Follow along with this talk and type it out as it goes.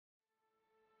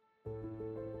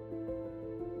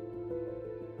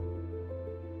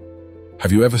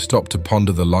Have you ever stopped to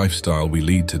ponder the lifestyle we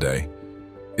lead today?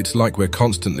 It's like we're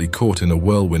constantly caught in a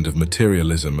whirlwind of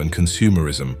materialism and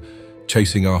consumerism,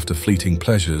 chasing after fleeting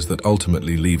pleasures that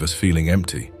ultimately leave us feeling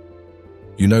empty.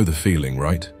 You know the feeling,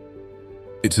 right?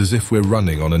 It's as if we're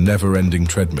running on a never-ending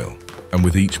treadmill, and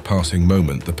with each passing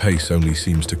moment the pace only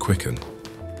seems to quicken.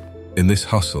 In this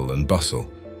hustle and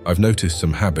bustle, I've noticed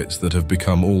some habits that have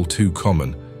become all too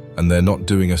common, and they're not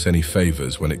doing us any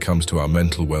favors when it comes to our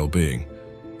mental well-being.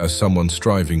 As someone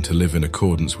striving to live in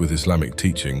accordance with Islamic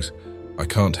teachings, I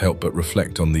can't help but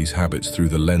reflect on these habits through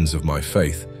the lens of my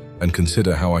faith and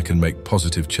consider how I can make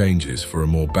positive changes for a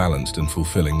more balanced and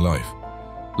fulfilling life.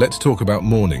 Let's talk about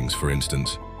mornings, for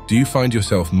instance. Do you find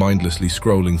yourself mindlessly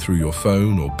scrolling through your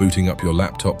phone or booting up your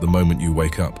laptop the moment you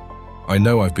wake up? I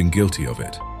know I've been guilty of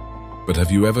it. But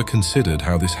have you ever considered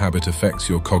how this habit affects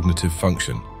your cognitive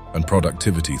function and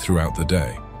productivity throughout the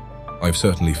day? I've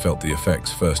certainly felt the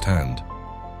effects firsthand.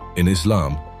 In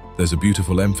Islam, there's a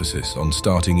beautiful emphasis on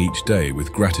starting each day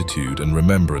with gratitude and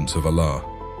remembrance of Allah.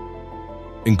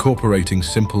 Incorporating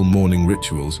simple morning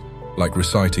rituals like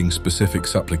reciting specific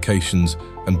supplications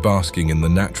and basking in the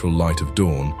natural light of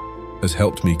dawn has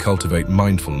helped me cultivate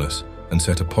mindfulness and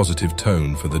set a positive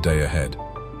tone for the day ahead.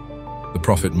 The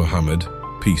Prophet Muhammad,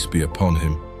 peace be upon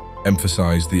him,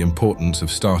 emphasized the importance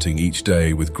of starting each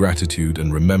day with gratitude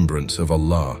and remembrance of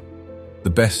Allah. The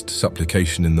best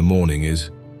supplication in the morning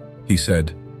is, he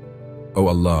said, "O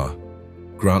Allah,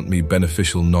 grant me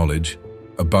beneficial knowledge,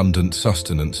 abundant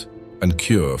sustenance, and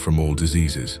cure from all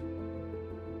diseases."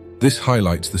 This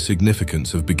highlights the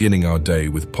significance of beginning our day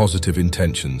with positive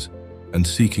intentions and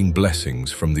seeking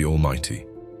blessings from the Almighty.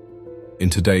 In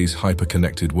today's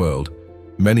hyper-connected world,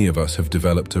 many of us have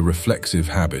developed a reflexive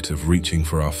habit of reaching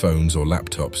for our phones or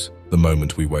laptops the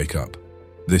moment we wake up.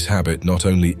 This habit not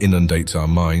only inundates our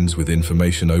minds with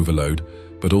information overload,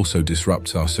 but also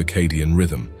disrupts our circadian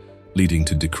rhythm, leading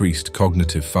to decreased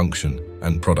cognitive function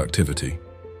and productivity.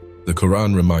 The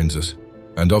Quran reminds us,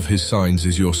 "And of his signs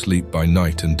is your sleep by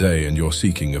night and day and your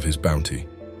seeking of his bounty.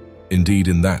 Indeed,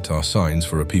 in that are signs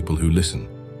for a people who listen."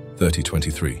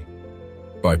 30:23.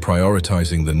 By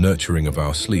prioritizing the nurturing of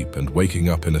our sleep and waking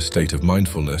up in a state of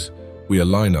mindfulness, we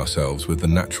align ourselves with the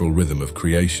natural rhythm of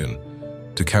creation.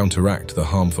 To counteract the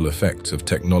harmful effects of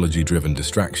technology-driven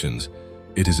distractions,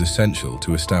 it is essential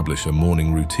to establish a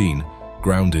morning routine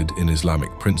grounded in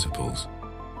Islamic principles.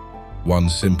 One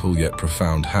simple yet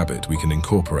profound habit we can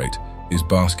incorporate is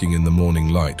basking in the morning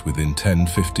light within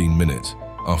 10-15 minutes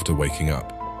after waking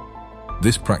up.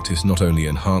 This practice not only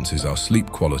enhances our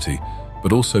sleep quality,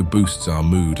 but also boosts our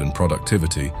mood and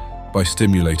productivity by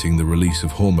stimulating the release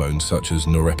of hormones such as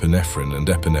norepinephrine and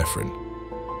epinephrine.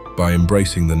 By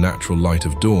embracing the natural light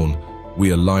of dawn,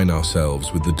 we align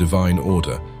ourselves with the divine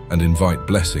order and invite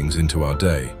blessings into our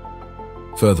day.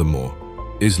 Furthermore,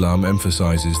 Islam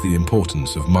emphasizes the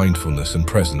importance of mindfulness and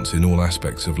presence in all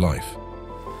aspects of life.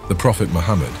 The Prophet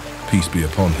Muhammad, peace be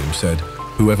upon him, said,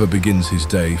 "Whoever begins his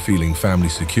day feeling family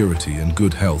security and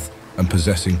good health and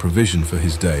possessing provision for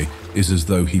his day is as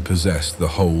though he possessed the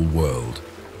whole world."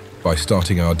 By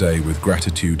starting our day with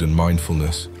gratitude and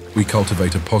mindfulness, we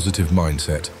cultivate a positive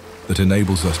mindset that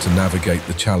enables us to navigate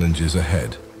the challenges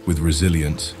ahead with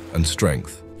resilience and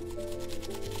strength.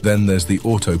 Then there's the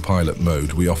autopilot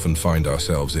mode we often find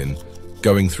ourselves in,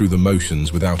 going through the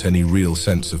motions without any real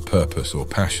sense of purpose or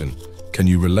passion. Can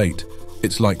you relate?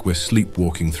 It's like we're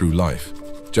sleepwalking through life,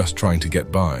 just trying to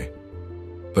get by.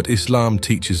 But Islam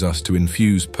teaches us to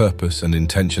infuse purpose and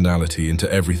intentionality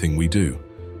into everything we do,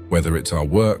 whether it's our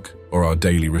work or our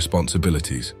daily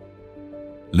responsibilities.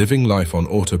 Living life on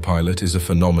autopilot is a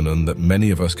phenomenon that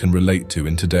many of us can relate to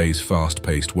in today's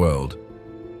fast-paced world.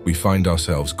 We find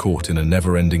ourselves caught in a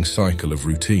never-ending cycle of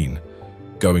routine,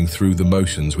 going through the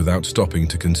motions without stopping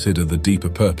to consider the deeper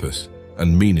purpose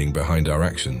and meaning behind our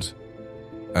actions.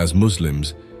 As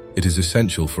Muslims, it is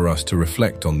essential for us to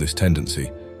reflect on this tendency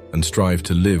and strive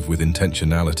to live with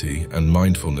intentionality and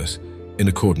mindfulness in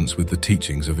accordance with the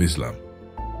teachings of Islam.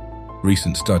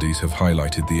 Recent studies have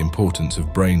highlighted the importance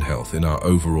of brain health in our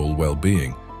overall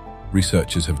well-being.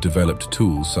 Researchers have developed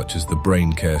tools such as the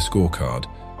Brain Care Scorecard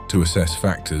to assess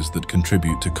factors that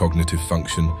contribute to cognitive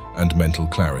function and mental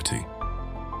clarity.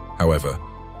 However,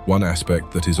 one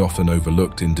aspect that is often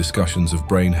overlooked in discussions of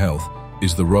brain health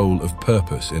is the role of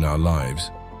purpose in our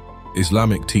lives.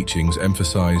 Islamic teachings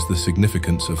emphasize the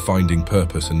significance of finding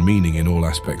purpose and meaning in all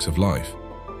aspects of life.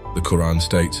 The Quran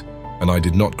states, "And I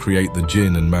did not create the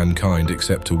jinn and mankind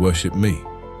except to worship me."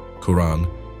 Quran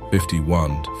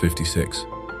 51:56.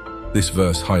 This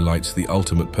verse highlights the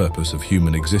ultimate purpose of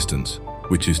human existence,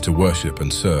 which is to worship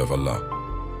and serve Allah.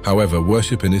 However,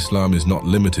 worship in Islam is not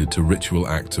limited to ritual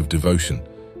acts of devotion.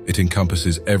 It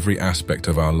encompasses every aspect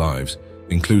of our lives,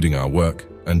 including our work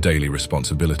and daily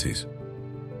responsibilities.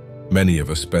 Many of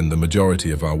us spend the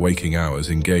majority of our waking hours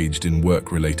engaged in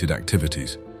work-related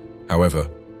activities. However,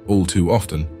 all too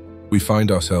often, we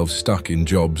find ourselves stuck in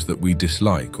jobs that we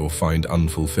dislike or find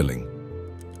unfulfilling.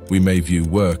 We may view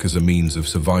work as a means of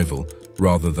survival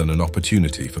rather than an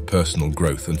opportunity for personal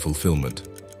growth and fulfillment.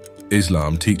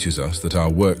 Islam teaches us that our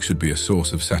work should be a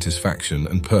source of satisfaction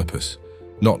and purpose,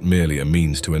 not merely a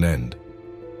means to an end.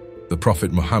 The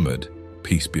Prophet Muhammad,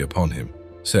 peace be upon him,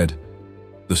 said,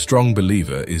 "The strong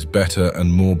believer is better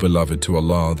and more beloved to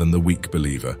Allah than the weak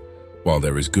believer, while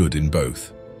there is good in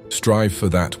both. Strive for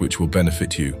that which will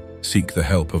benefit you, seek the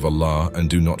help of Allah and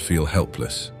do not feel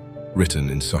helpless." Written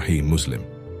in Sahih Muslim.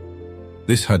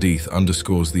 This hadith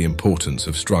underscores the importance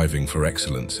of striving for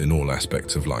excellence in all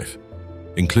aspects of life,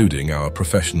 including our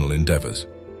professional endeavors.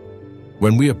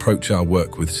 When we approach our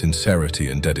work with sincerity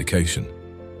and dedication,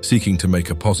 seeking to make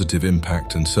a positive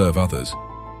impact and serve others,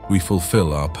 we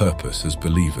fulfill our purpose as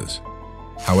believers.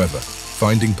 However,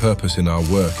 finding purpose in our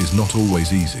work is not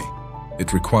always easy.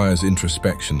 It requires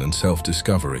introspection and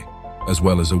self-discovery, as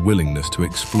well as a willingness to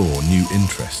explore new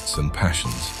interests and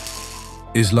passions.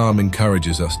 Islam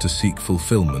encourages us to seek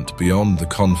fulfillment beyond the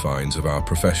confines of our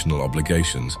professional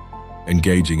obligations,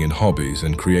 engaging in hobbies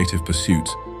and creative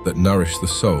pursuits that nourish the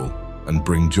soul and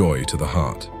bring joy to the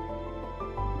heart.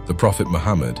 The Prophet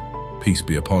Muhammad, peace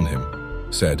be upon him,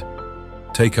 said,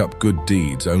 "Take up good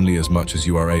deeds only as much as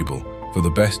you are able, for the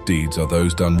best deeds are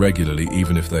those done regularly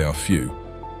even if they are few."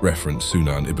 Reference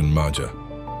Sunan Ibn Majah.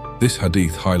 This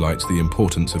hadith highlights the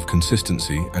importance of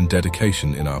consistency and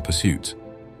dedication in our pursuits.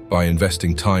 By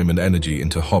investing time and energy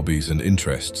into hobbies and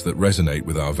interests that resonate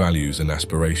with our values and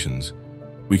aspirations,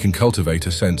 we can cultivate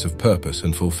a sense of purpose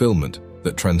and fulfillment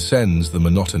that transcends the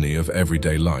monotony of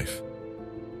everyday life.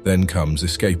 Then comes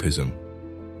escapism.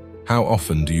 How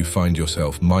often do you find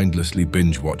yourself mindlessly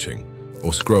binge-watching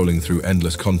or scrolling through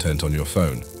endless content on your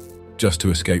phone, just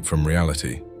to escape from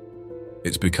reality?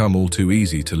 It's become all too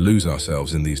easy to lose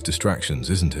ourselves in these distractions,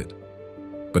 isn't it?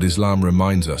 But Islam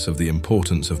reminds us of the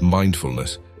importance of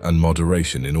mindfulness and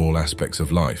moderation in all aspects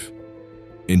of life.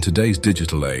 In today's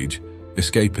digital age,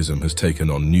 escapism has taken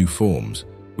on new forms,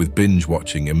 with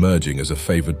binge-watching emerging as a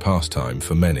favored pastime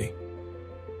for many.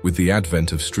 With the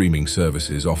advent of streaming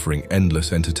services offering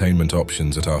endless entertainment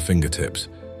options at our fingertips,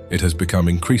 it has become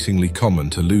increasingly common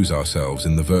to lose ourselves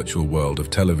in the virtual world of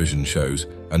television shows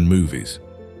and movies.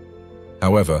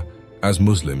 However, as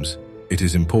Muslims, it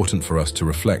is important for us to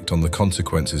reflect on the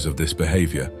consequences of this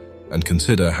behavior and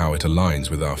consider how it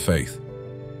aligns with our faith.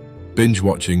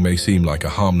 Binge-watching may seem like a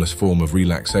harmless form of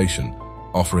relaxation,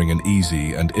 offering an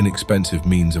easy and inexpensive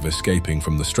means of escaping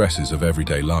from the stresses of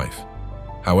everyday life.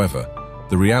 However,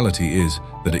 the reality is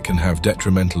that it can have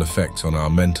detrimental effects on our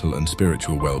mental and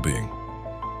spiritual well-being.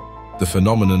 The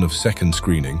phenomenon of second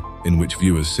screening, in which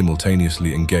viewers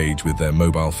simultaneously engage with their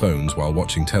mobile phones while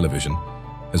watching television,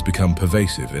 has become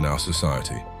pervasive in our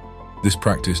society. This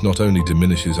practice not only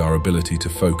diminishes our ability to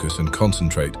focus and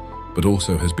concentrate, but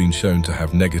also has been shown to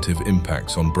have negative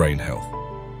impacts on brain health.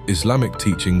 Islamic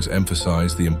teachings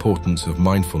emphasize the importance of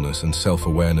mindfulness and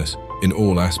self-awareness in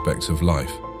all aspects of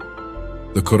life.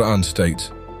 The Quran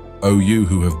states, "O you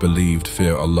who have believed,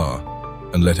 fear Allah,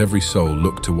 and let every soul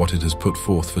look to what it has put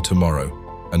forth for tomorrow,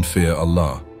 and fear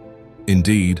Allah.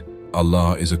 Indeed,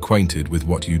 Allah is acquainted with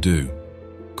what you do."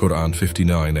 Quran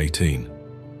 59:18.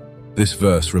 This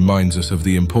verse reminds us of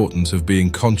the importance of being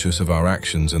conscious of our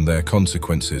actions and their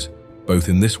consequences, both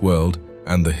in this world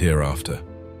and the hereafter.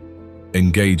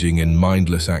 Engaging in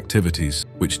mindless activities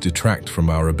which detract from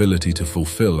our ability to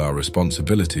fulfill our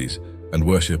responsibilities and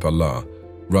worship Allah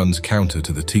runs counter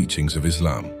to the teachings of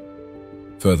Islam.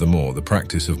 Furthermore, the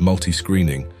practice of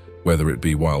multi-screening, whether it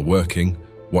be while working,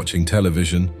 watching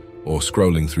television, or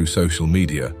scrolling through social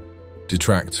media,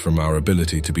 detracts from our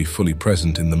ability to be fully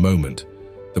present in the moment.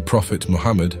 The Prophet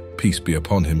Muhammad, peace be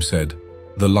upon him, said,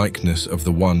 "The likeness of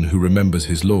the one who remembers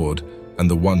his Lord and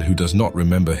the one who does not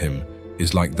remember him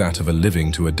is like that of a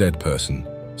living to a dead person."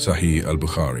 Sahih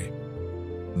al-Bukhari.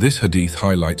 This hadith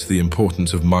highlights the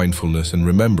importance of mindfulness and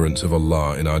remembrance of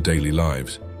Allah in our daily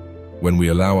lives. When we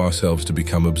allow ourselves to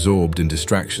become absorbed in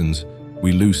distractions,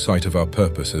 we lose sight of our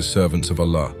purpose as servants of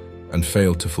Allah and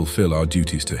fail to fulfill our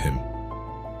duties to Him.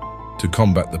 To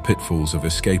combat the pitfalls of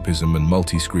escapism and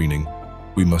multi-screening,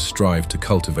 we must strive to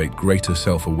cultivate greater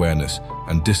self-awareness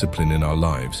and discipline in our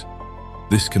lives.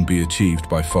 This can be achieved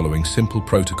by following simple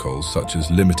protocols such as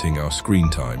limiting our screen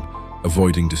time,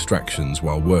 avoiding distractions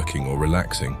while working or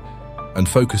relaxing, and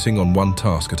focusing on one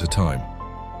task at a time.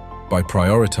 By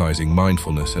prioritizing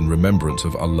mindfulness and remembrance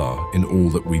of Allah in all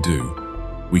that we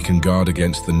do, we can guard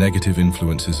against the negative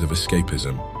influences of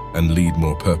escapism and lead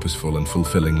more purposeful and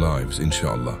fulfilling lives,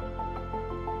 inshallah.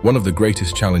 One of the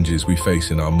greatest challenges we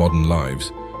face in our modern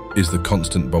lives is the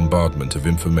constant bombardment of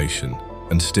information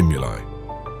and stimuli.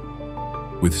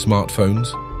 With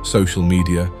smartphones, social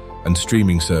media, and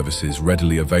streaming services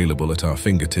readily available at our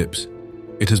fingertips,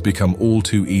 it has become all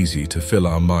too easy to fill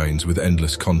our minds with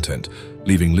endless content,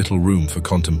 leaving little room for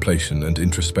contemplation and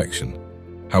introspection.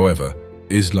 However,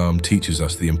 Islam teaches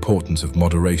us the importance of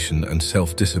moderation and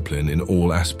self-discipline in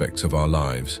all aspects of our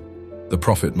lives. The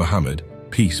Prophet Muhammad,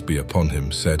 peace be upon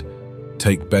him, said,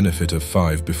 "Take benefit of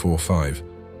 5 before 5,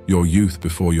 your youth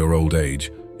before your old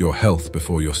age, your health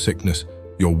before your sickness,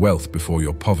 your wealth before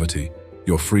your poverty,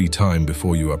 your free time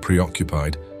before you are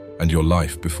preoccupied, and your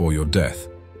life before your death."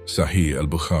 Sahih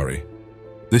al-Bukhari.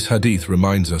 This hadith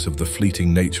reminds us of the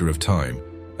fleeting nature of time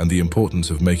and the importance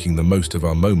of making the most of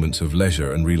our moments of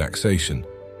leisure and relaxation.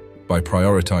 By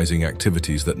prioritizing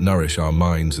activities that nourish our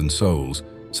minds and souls,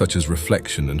 such as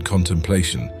reflection and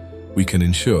contemplation, we can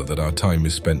ensure that our time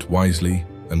is spent wisely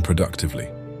and productively.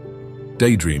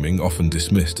 Daydreaming, often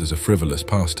dismissed as a frivolous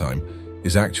pastime,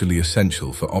 is actually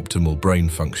essential for optimal brain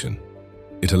function.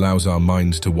 It allows our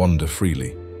minds to wander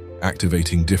freely,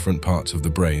 activating different parts of the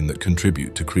brain that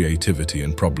contribute to creativity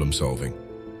and problem-solving.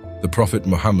 The Prophet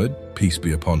Muhammad, peace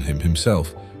be upon him,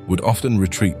 himself would often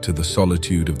retreat to the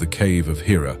solitude of the cave of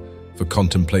Hira for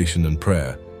contemplation and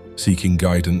prayer, seeking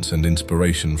guidance and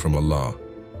inspiration from Allah.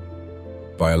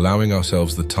 By allowing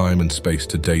ourselves the time and space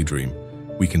to daydream,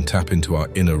 we can tap into our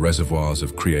inner reservoirs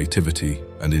of creativity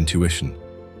and intuition,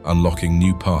 unlocking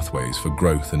new pathways for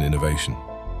growth and innovation.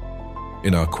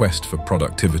 In our quest for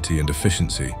productivity and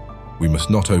efficiency, we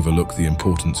must not overlook the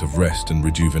importance of rest and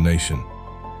rejuvenation.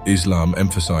 Islam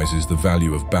emphasizes the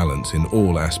value of balance in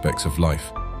all aspects of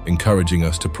life, encouraging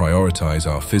us to prioritize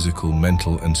our physical,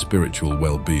 mental, and spiritual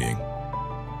well-being.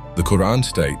 The Quran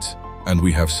states, "And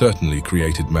we have certainly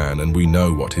created man, and we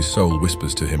know what his soul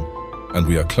whispers to him, and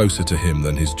we are closer to him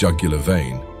than his jugular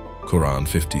vein." Quran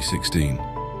 50:16.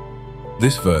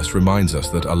 This verse reminds us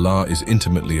that Allah is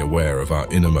intimately aware of our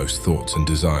innermost thoughts and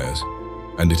desires,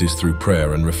 and it is through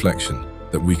prayer and reflection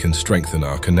that we can strengthen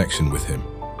our connection with Him.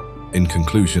 In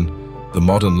conclusion, the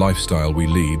modern lifestyle we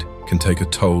lead can take a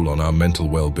toll on our mental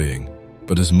well-being,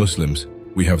 but as Muslims,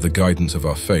 we have the guidance of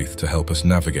our faith to help us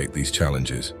navigate these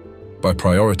challenges. By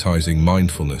prioritizing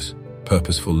mindfulness,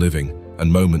 purposeful living,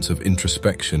 and moments of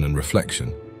introspection and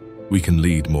reflection, we can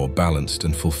lead more balanced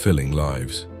and fulfilling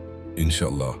lives,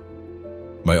 inshallah.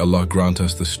 May Allah grant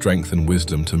us the strength and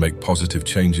wisdom to make positive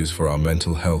changes for our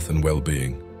mental health and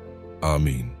well-being.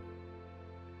 Ameen.